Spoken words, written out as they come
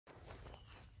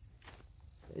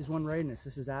Phase 1 readiness.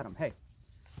 This is Adam. Hey,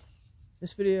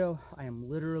 this video I am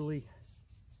literally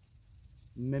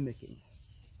mimicking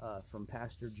from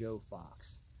Pastor Joe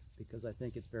Fox because I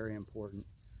think it's very important,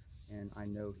 and I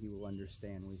know he will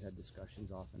understand. We've had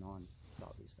discussions off and on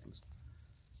about these things.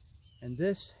 And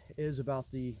this is about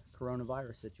the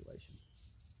coronavirus situation.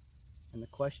 And the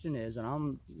question is, and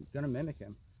I'm going to mimic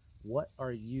him, what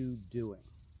are you doing?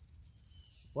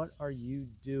 What are you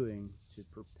doing to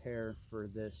prepare for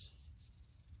this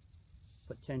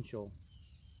potential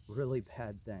really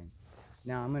bad thing?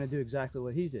 Now, I'm going to do exactly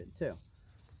what he did, too.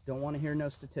 Don't want to hear no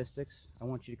statistics. I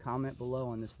want you to comment below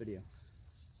on this video.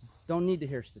 Don't need to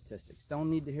hear statistics. Don't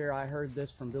need to hear I heard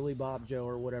this from Billy Bob Joe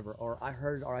or whatever, or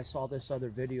I saw this other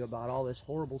video about all this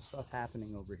horrible stuff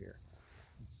happening over here.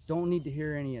 Don't need to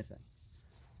hear anything.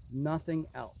 Nothing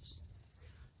else.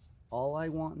 All I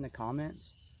want in the comments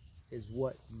is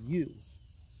what you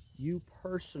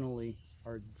personally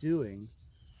are doing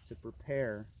to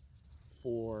prepare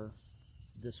for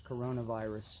this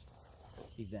coronavirus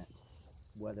event,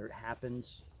 whether it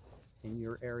happens in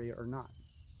your area or not.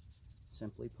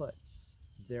 Simply put,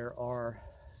 there are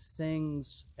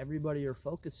things everybody are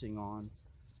focusing on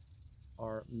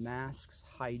are masks,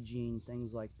 hygiene,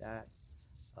 things like that.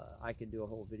 I could do a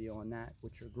whole video on that,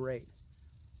 which are great.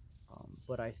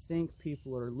 But I think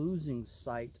people are losing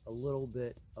sight a little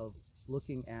bit of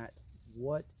looking at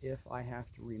what if I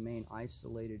have to remain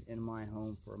isolated in my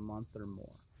home for a month or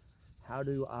more? How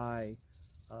do I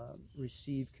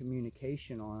receive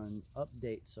communication on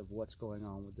updates of what's going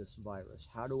on with this virus?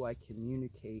 How do I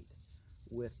communicate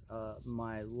with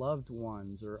my loved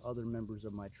ones or other members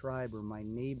of my tribe or my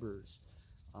neighbors?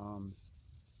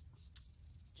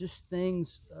 Just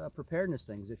things, preparedness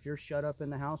things. If you're shut up in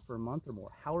the house for a month or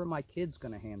more, how are my kids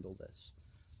going to handle this?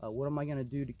 What am I going to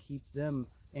do to keep them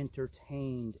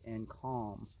entertained and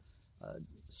calm?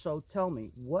 So tell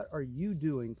me, what are you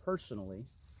doing personally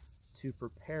to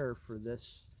prepare for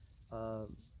this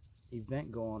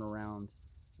event going around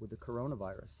with the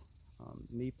coronavirus?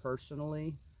 Me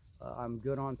personally, I'm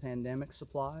good on pandemic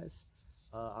supplies.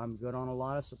 I'm good on a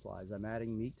lot of supplies. I'm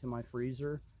adding meat to my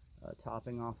freezer,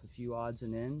 topping off a few odds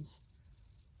and ends,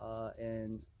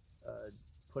 and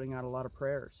putting out a lot of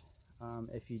prayers.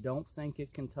 If you don't think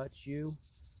it can touch you,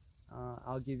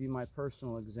 I'll give you my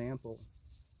personal example.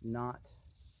 Not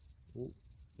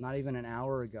even an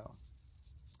hour ago,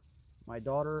 my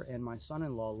daughter and my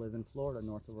son-in-law live in Florida,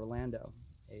 north of Orlando.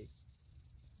 A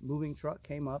moving truck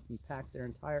came up and packed their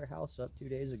entire house up 2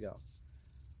 days ago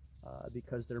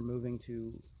because they're moving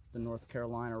to the North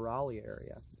Carolina, Raleigh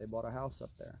area. They bought a house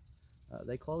up there.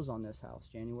 They close on this house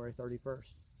January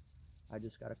 31st. I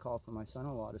just got a call from my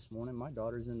son-in-law this morning. My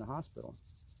daughter's in the hospital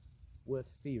with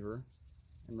fever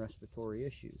and respiratory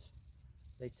issues.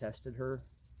 They tested her.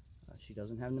 She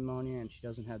doesn't have pneumonia and she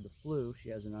doesn't have the flu. She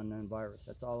has an unknown virus.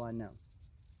 That's all I know.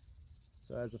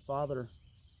 So as a father,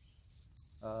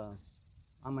 I'm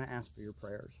going to ask for your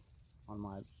prayers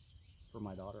for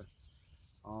my daughter.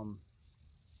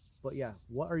 But yeah,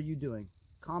 what are you doing?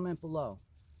 Comment below.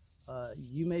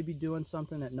 You may be doing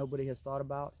something that nobody has thought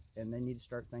about, and they need to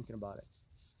start thinking about it.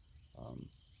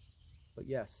 But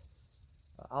yes,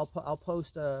 I'll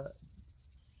post.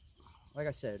 Like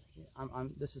I said,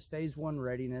 this is Phase 1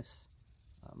 readiness.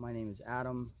 My name is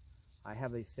Adam. I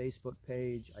have a Facebook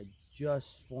page. I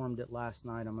just formed it last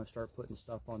night. I'm going to start putting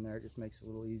stuff on there. It just makes it a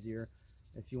little easier.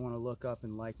 If you want to look up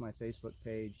and like my Facebook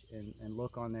page and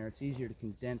look on there, it's easier to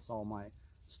condense all my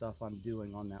stuff I'm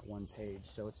doing on that one page.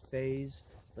 So it's Phase,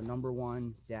 the number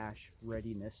 1 dash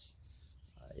readiness.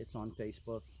 It's on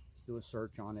Facebook. Do a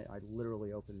search on it. I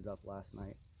literally opened it up last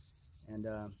night. And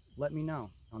let me know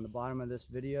on the bottom of this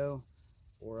video,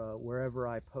 or wherever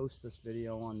I post this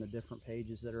video on the different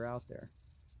pages that are out there.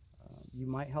 You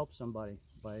might help somebody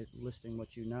by listing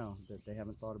what you know that they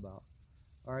haven't thought about.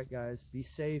 All right, guys, be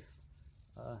safe.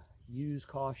 Use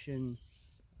caution.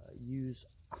 Use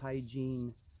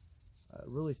hygiene.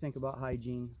 Really think about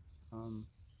hygiene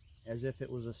as if it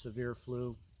was a severe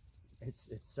flu. It's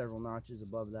several notches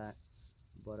above that.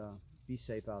 But be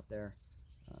safe out there.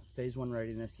 Phase 1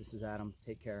 readiness. This is Adam.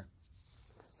 Take care.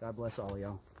 God bless all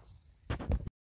y'all.